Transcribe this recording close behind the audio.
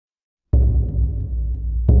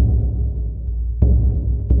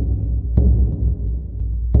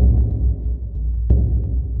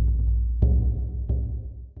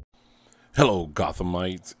Hello,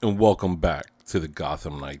 Gothamites, and welcome back to the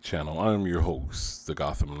Gotham Knight channel. I'm your host, the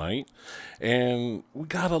Gotham Knight, and we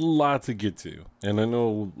got a lot to get to. And I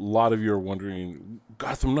know a lot of you are wondering,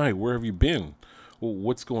 Gotham Knight, where have you been? Well,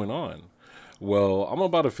 what's going on? Well, I'm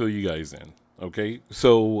about to fill you guys in. Okay,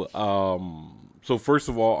 so first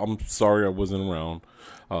of all, I'm sorry I wasn't around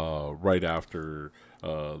right after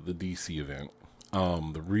the DC event.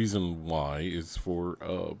 The reason why is for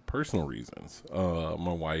personal reasons.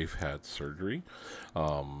 My wife had surgery,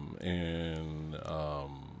 and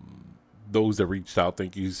those that reached out,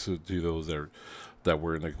 thank you to those that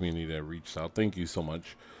were in the community that reached out. Thank you so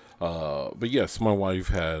much. But yes, my wife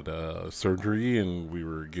had surgery, and we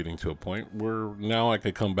were getting to a point where now I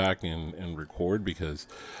could come back and record because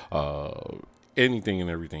anything and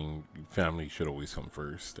everything, family should always come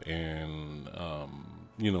first. And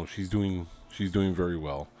she's doing very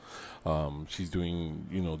well. She's doing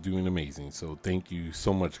amazing. So thank you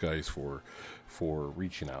so much, guys, for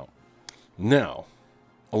reaching out. Now,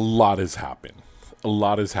 a lot has happened. A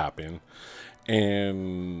lot has happened.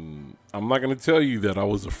 And I'm not going to tell you that I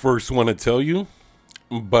was the first one to tell you,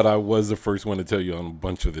 but I was the first one to tell you on a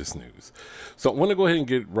bunch of this news. So I want to go ahead and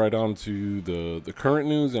get right on to the current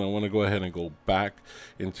news, and I want to go ahead and go back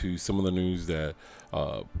into some of the news that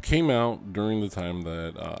came out during the time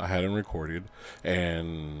that I hadn't recorded,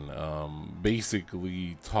 and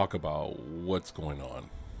basically talk about what's going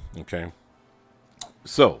on. Okay?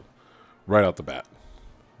 So, right out the bat,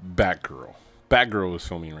 Batgirl. Batgirl is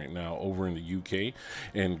filming right now over in the UK,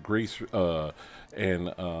 and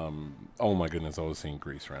oh my goodness, I was saying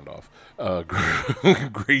Grace Randolph.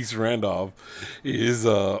 Grace Randolph is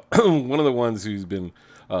one of the ones who's been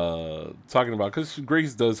talking about, because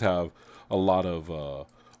Grace does have a lot of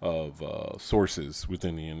sources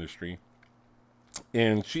within the industry,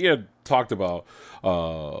 and she had talked about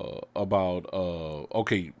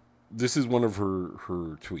okay. This is one of her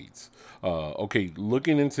tweets. Okay,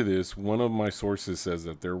 looking into this, one of my sources says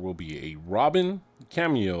that there will be a Robin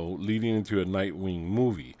cameo leading into a Nightwing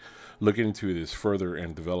movie. Looking into this further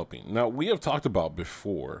and developing. Now, we have talked about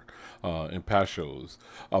before in past shows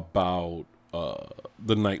about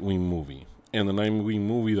the Nightwing movie. And the Nightwing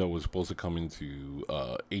movie that was supposed to come into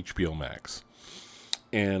HBO Max.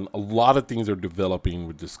 And a lot of things are developing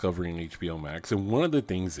with Discovery and HBO Max. And one of the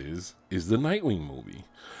things is the Nightwing movie.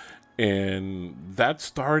 And that's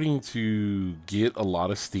starting to get a lot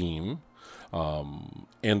of steam. And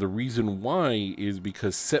the reason why is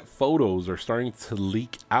because set photos are starting to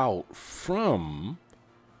leak out from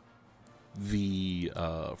the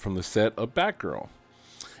set of Batgirl.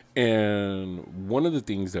 And one of the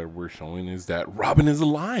things that we're showing is that Robin is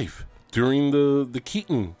alive during the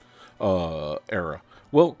Keaton era.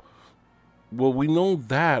 Well, we know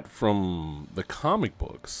that from the comic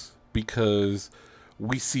books, because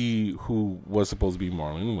we see who was supposed to be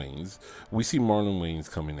Marlon Wayans. We see Marlon Wayans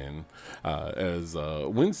coming in as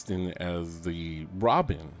Winston as the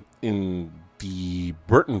Robin in the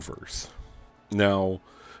Burtonverse. Now,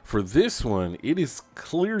 for this one, it is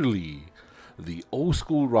clearly the old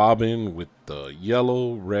school Robin with the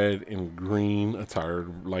yellow, red, and green attire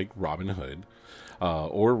like Robin Hood.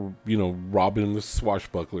 Or Robin the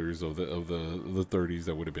swashbucklers of the 30s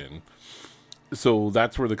that would have been. So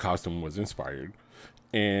that's where the costume was inspired.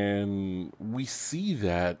 And we see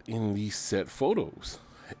that in these set photos.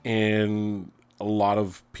 And a lot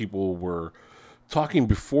of people were talking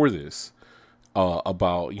before this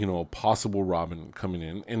about, a possible Robin coming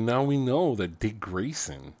in. And now we know that Dick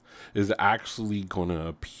Grayson is actually going to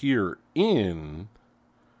appear in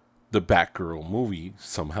the Batgirl movie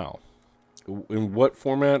somehow. In what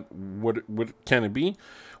format? What can it be?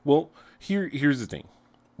 Well, here's the thing.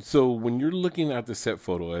 So when you're looking at the set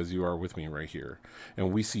photo, as you are with me right here,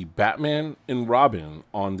 and we see Batman and Robin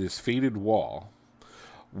on this faded wall,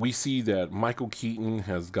 we see that Michael Keaton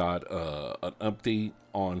has got an update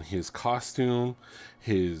on his costume.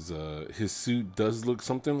 His suit does look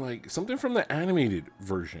something from the animated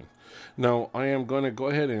version. Now, I am going to go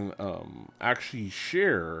ahead and actually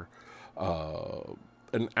share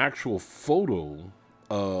an actual photo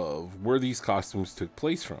of where these costumes took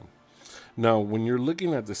place from. Now, when you're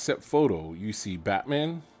looking at the set photo, you see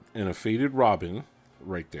Batman and a faded Robin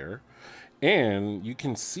right there. And you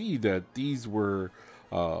can see that these were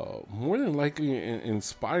more than likely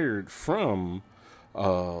inspired from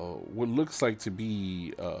what looks like to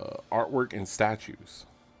be artwork and statues.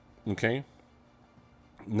 Okay?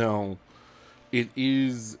 Now, it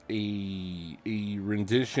is a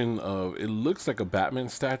rendition of, it looks like a Batman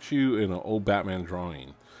statue and an old Batman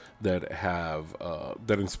drawing that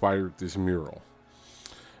inspired this mural.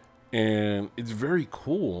 And it's very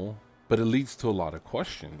cool, but it leads to a lot of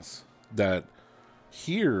questions. that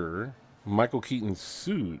here Michael Keaton's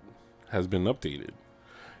suit has been updated.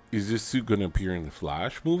 Is this suit going to appear in the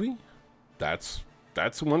Flash movie? That's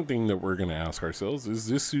one thing that we're going to ask ourselves. Is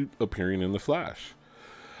this suit appearing in the Flash?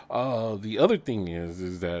 The other thing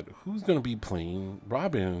is that who's going to be playing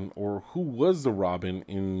Robin, or who was the Robin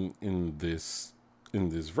in this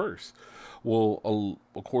verse? Well,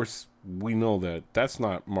 of course, we know that that's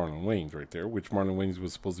not Marlon Wayans right there, which Marlon Wayans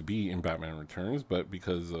was supposed to be in Batman Returns, but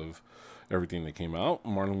because of everything that came out,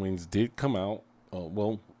 Marlon Wayans did come out.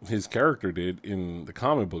 Well, his character did in the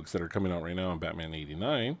comic books that are coming out right now in Batman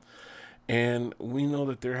 '89, and we know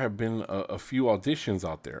that there have been a few auditions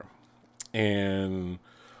out there, and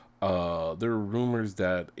there are rumors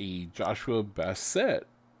that a Joshua Bassett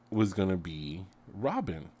was going to be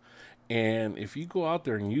Robin. And if you go out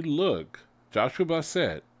there and you look, Joshua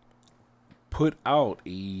Bassett put out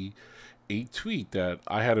a tweet that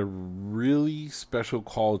I had a really special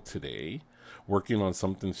call today, working on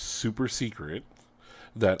something super secret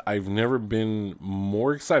that I've never been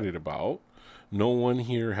more excited about. No one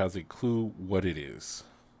here has a clue what it is.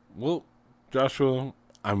 Well, Joshua,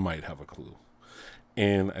 I might have a clue.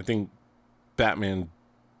 And I think Batman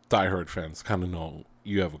diehard fans kind of know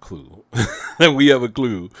you have a clue. And we have a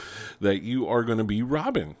clue that you are going to be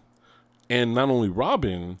Robin. And not only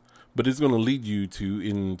Robin, but it's going to lead you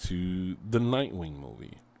into the Nightwing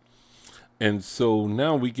movie. And so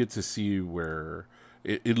now we get to see where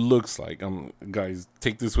it looks like. Guys,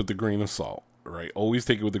 take this with a grain of salt, right? Always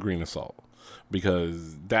take it with a grain of salt.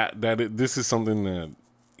 Because this is something that,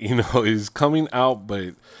 is coming out,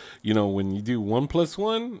 but when you do 1 +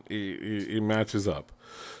 1, it matches up.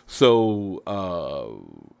 So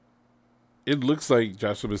it looks like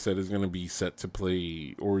Joshua Bassett is going to be set to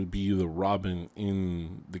play or be the Robin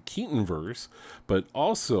in the Keaton verse, but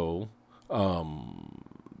also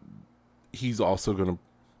he's also going to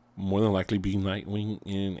more than likely be Nightwing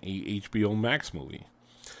in a HBO Max movie.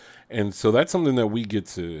 And so that's something that we get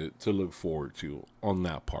to look forward to on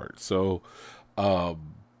that part. So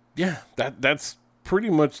yeah, that's pretty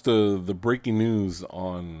much the breaking news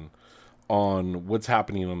on what's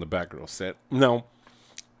happening on the Batgirl set. Now,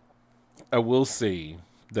 I will say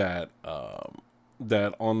that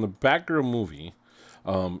that on the Batgirl movie,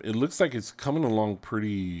 it looks like it's coming along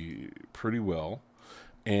pretty well.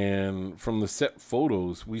 And from the set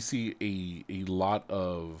photos, we see a lot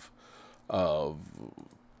of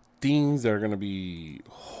things that are going to be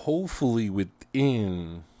hopefully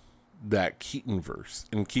within that Keaton verse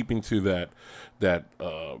and keeping to that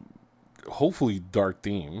hopefully dark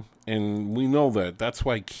theme. And we know that that's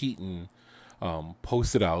why Keaton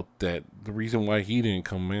posted out that the reason why he didn't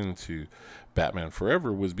come into Batman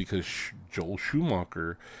Forever was because Joel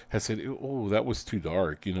Schumacher has said, oh, that was too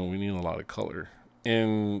dark, we need a lot of color.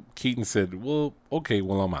 And Keaton said, well, okay,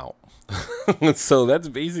 well, I'm out. So that's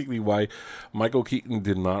basically why Michael Keaton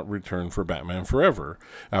did not return for Batman Forever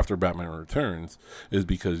after Batman Returns, is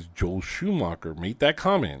because Joel Schumacher made that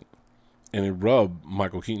comment and it rubbed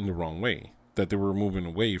Michael Keaton the wrong way, that they were moving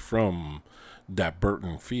away from that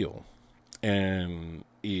Burton feel. And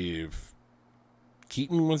if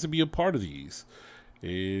Keaton wants to be a part of these,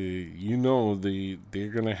 they're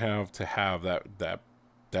gonna have to have that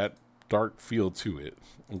dark feel to it.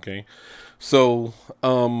 Okay, so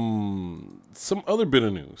some other bit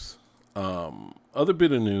of news.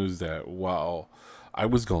 That while I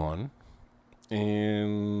was gone,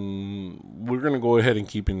 and we're gonna go ahead and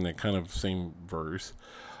keep in that kind of same verse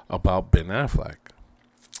about Ben Affleck.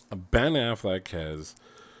 Ben Affleck has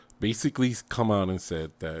basically come out and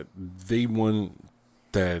said that when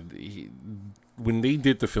they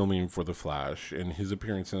did the filming for The Flash, and his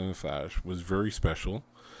appearance in The Flash was very special.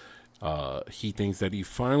 He thinks that he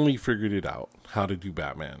finally figured it out, how to do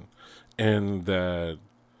Batman, and that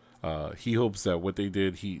he hopes that what they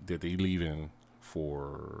did, that they leave in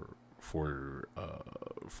for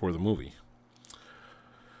the movie.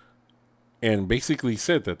 And basically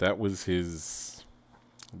said that was his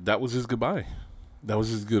goodbye. That was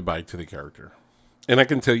his goodbye to the character. And I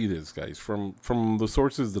can tell you this, guys, from the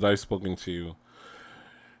sources that I've spoken to,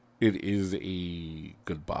 it is a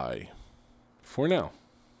goodbye for now.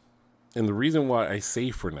 And the reason why I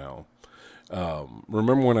say for now,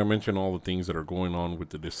 remember when I mentioned all the things that are going on with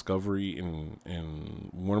the Discovery and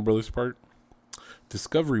Warner Brothers part?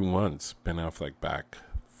 Discovery wants Ben Affleck back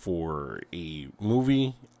for a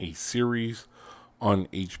movie, a series on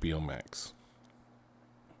HBO Max.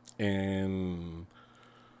 And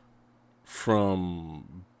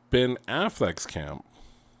from Ben Affleck's camp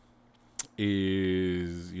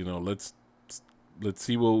is, let's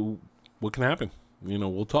see what can happen.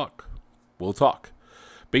 We'll talk.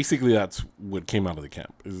 Basically, that's what came out of the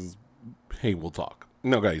camp. Is hey, we'll talk.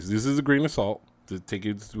 No, guys, this is a grain of salt. To take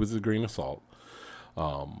it with a grain of salt.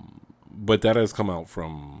 But that has come out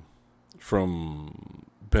from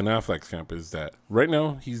Ben Affleck's camp, is that right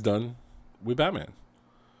now he's done with Batman.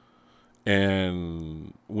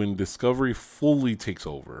 And when Discovery fully takes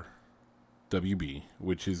over WB,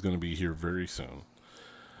 which is going to be here very soon,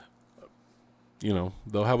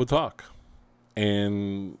 they'll have a talk.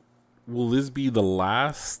 And will this be the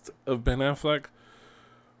last of Ben Affleck?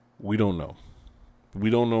 We don't know. We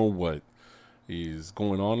don't know what is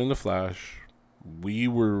going on in the Flash. We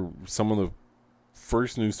were some of the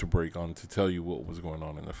first news to break on to tell you what was going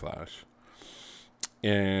on in the Flash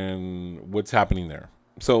and what's happening there.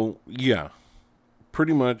 So yeah,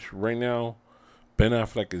 pretty much right now, Ben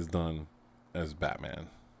Affleck is done as Batman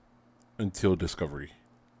until Discovery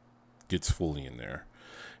gets fully in there,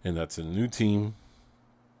 and that's a new team.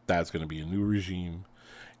 That's going to be a new regime,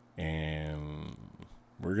 and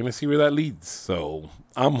we're going to see where that leads. So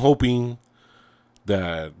I'm hoping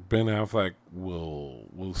that Ben Affleck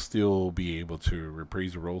will still be able to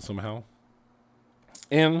reprise the role somehow.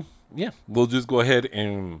 And yeah, we'll just go ahead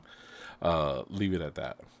and leave it at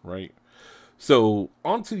that, right? So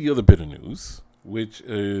on to the other bit of news, which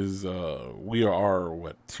is we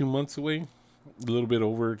are 2 months away, a little bit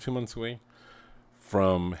over 2 months away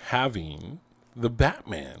from having the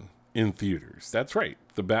Batman in theaters. That's right,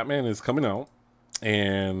 the Batman is coming out,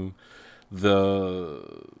 and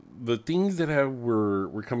the things that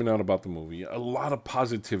were coming out about the movie, a lot of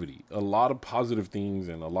positivity, a lot of positive things,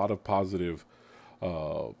 and a lot of positive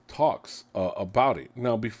talks about it.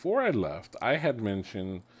 Now, before I left, I had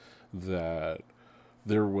mentioned that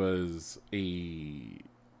there was a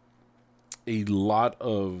lot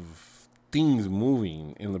of things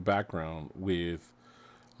moving in the background with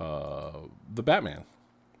the Batman,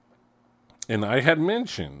 and I had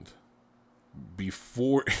mentioned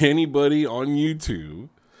before anybody on YouTube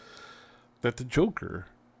that the Joker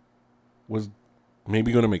was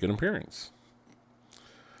maybe going to make an appearance.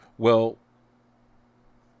 Well,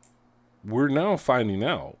 we're now finding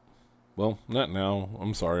out. Well, not now.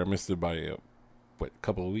 I'm sorry, I missed it by a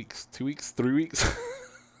couple of weeks, 2 weeks, 3 weeks.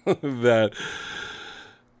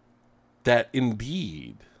 that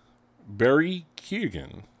indeed Barry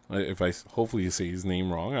Keoghan. If I hopefully say his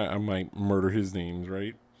name wrong, I might murder his names,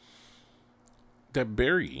 right? That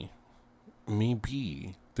Barry may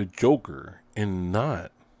be the Joker and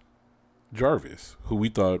not Jarvis, who we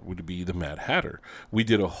thought would be the Mad Hatter. We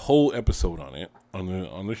did a whole episode on it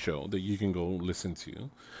on the show that you can go listen to.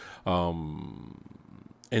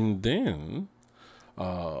 And then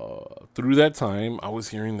through that time, I was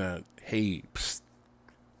hearing that, hey, psst,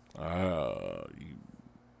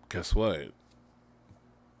 guess what?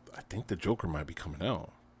 I think the Joker might be coming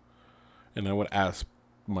out. And I would ask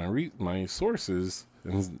my sources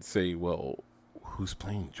and say, well, who's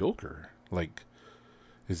playing Joker? Like,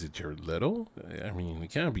 is it Jared Leto? I mean,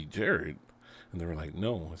 it can't be Jared. And they were like,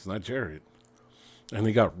 no, it's not Jared. And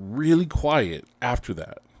they got really quiet after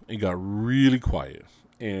that. It got really quiet.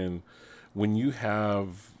 And when you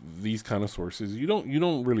have these kind of sources, you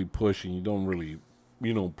don't really push, and you don't really,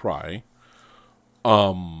 pry.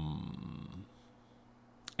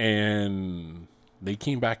 And they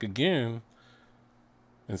came back again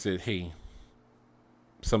and said, hey,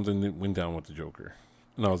 something that went down with the Joker.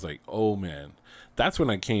 And I was like, oh man. That's when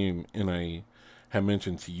I came and I had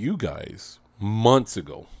mentioned to you guys months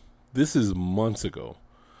ago. This is months ago,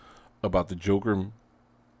 about the Joker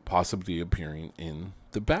possibly appearing in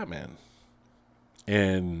the Batman.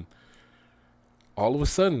 And all of a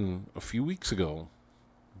sudden, a few weeks ago,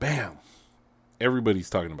 bam, everybody's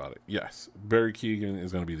talking about it. Yes, Barry Keoghan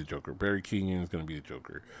is going to be the Joker. Barry Keoghan is going to be the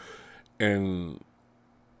Joker. And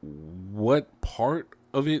what part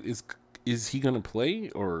of it is he going to play,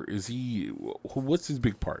 or what's his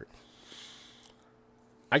big part?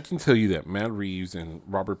 I can tell you that Matt Reeves and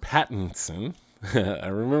Robert Pattinson, I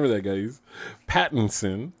remember that, guys,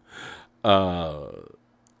 Pattinson,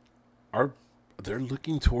 they're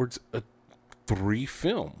looking towards a 3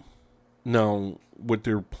 film. Now, what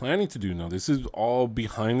they're planning to do now, this is all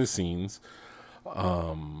behind the scenes,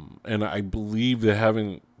 and I believe they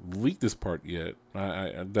haven't leaked this part yet,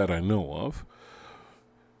 that I know of,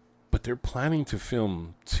 but they're planning to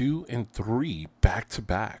film 2 and 3 back to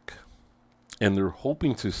back. And they're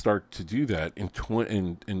hoping to start to do that in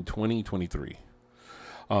 2023.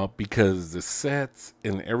 Because the sets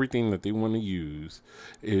and everything that they want to use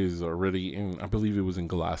is already in, I believe it was in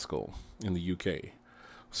Glasgow in the UK.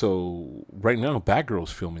 So right now,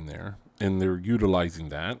 Batgirl's filming there. and they're utilizing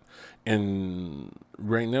that. And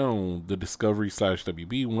right now, the Discovery slash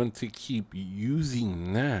WB want to keep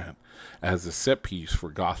using that as a set piece for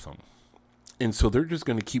Gotham. And so they're just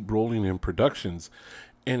going to keep rolling in productions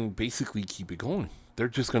and basically keep it going. They're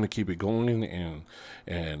just going to keep it going,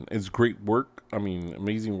 and it's great work. I mean,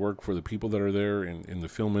 amazing work for the people that are there in the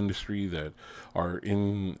film industry that are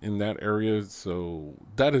in that area. So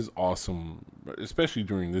that is awesome, especially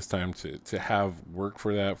during this time to have work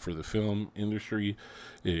for that for the film industry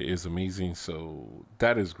is amazing. So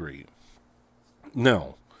that is great.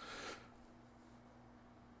 Now,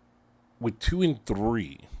 with 2 and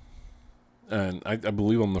 3. And I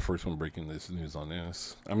believe I'm the first one breaking this news on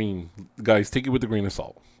this. I mean, guys, take it with a grain of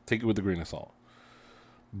salt. Take it with a grain of salt.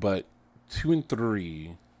 But 2 and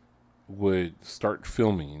 3 would start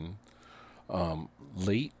filming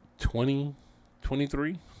late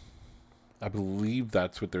 2023. I believe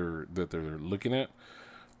that's what they're looking at.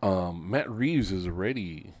 Matt Reeves is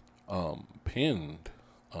already pinned.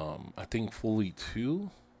 I think fully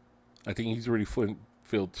 2. I think he's already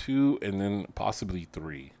filled 2, and then possibly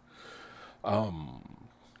 3.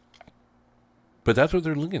 But that's what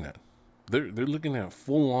they're looking at. They're looking at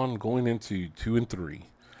full on going into 2 and 3,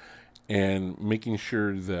 and making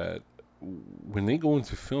sure that when they go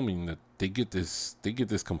into filming that they get this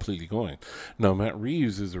completely going. Now Matt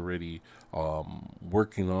Reeves is already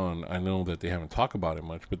working on. I know that they haven't talked about it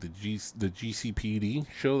much, but the GCPD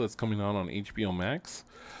show that's coming out on HBO Max.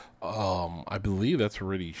 I believe that's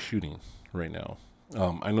already shooting right now.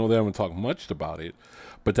 I know they haven't talked much about it,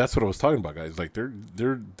 but that's what I was talking about, guys. Like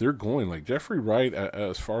they're going. Like Jeffrey Wright,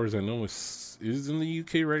 as far as I know, is in the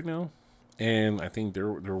UK right now, and I think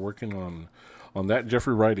they're working on that.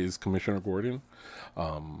 Jeffrey Wright is Commissioner Gordon,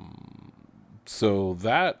 so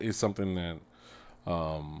that is something that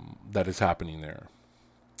that is happening there.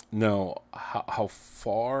 Now, how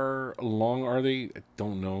far along are they? I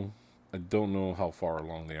don't know. I don't know how far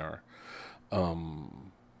along they are,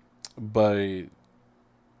 but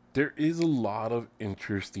there is a lot of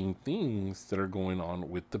interesting things that are going on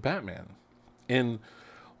with the Batman. And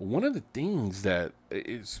one of the things that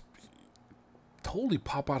is totally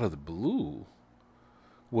pop out of the blue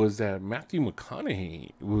was that Matthew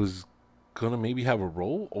McConaughey was going to maybe have a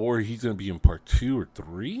role, or he's going to be in part 2 or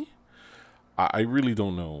 3. I really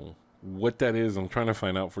don't know what that is. I'm trying to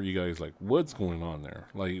find out for you guys, like, what's going on there?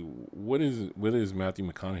 Like, what does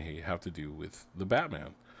Matthew McConaughey have to do with the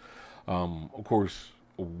Batman? Of course,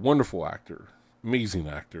 a wonderful actor, amazing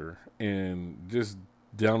actor, and just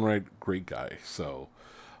downright great guy. So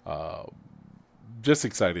just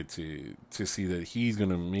excited to see that he's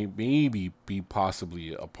gonna maybe be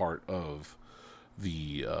possibly a part of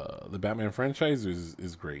the Batman franchise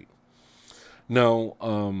is great. Now,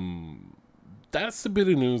 that's the bit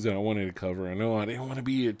of news that I wanted to cover. I know I didn't want to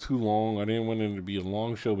be too long. I didn't want it to be a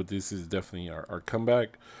long show, but this is definitely our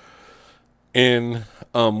comeback. And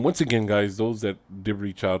once again, guys, those that did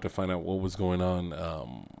reach out to find out what was going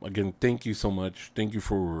on, again, thank you so much. Thank you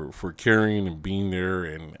for caring and being there,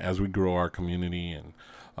 and as we grow our community, and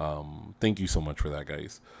thank you so much for that,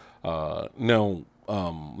 guys. Now,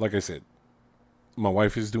 like I said, my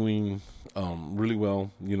wife is doing really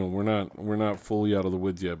well. You know, we're not fully out of the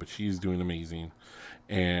woods yet, but she's doing amazing.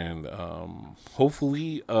 And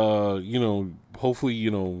hopefully, one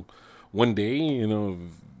day,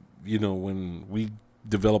 when we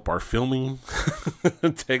develop our filming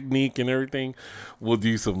technique and everything, we'll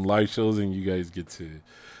do some live shows, and you guys get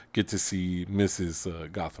to see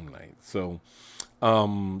Mrs. Gotham Knight. So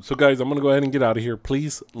guys, I'm gonna go ahead and get out of here.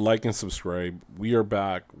 Please like and subscribe. We are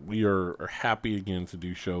back. We are happy again to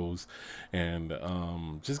do shows, and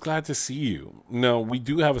just glad to see you. Now, we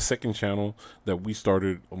do have a second channel that we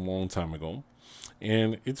started a long time ago,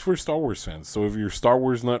 and it's for Star Wars fans. So if you're a Star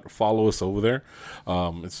Wars nut, follow us over there.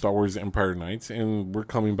 It's Star Wars Empire Knights, and we're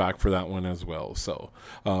coming back for that one as well. So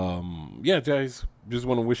yeah, guys, just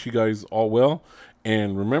want to wish you guys all well,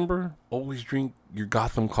 and remember, always drink your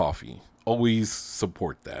Gotham coffee. Always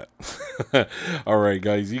support that. All right,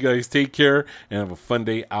 guys, you guys take care and have a fun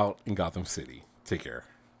day out in Gotham City. Take care.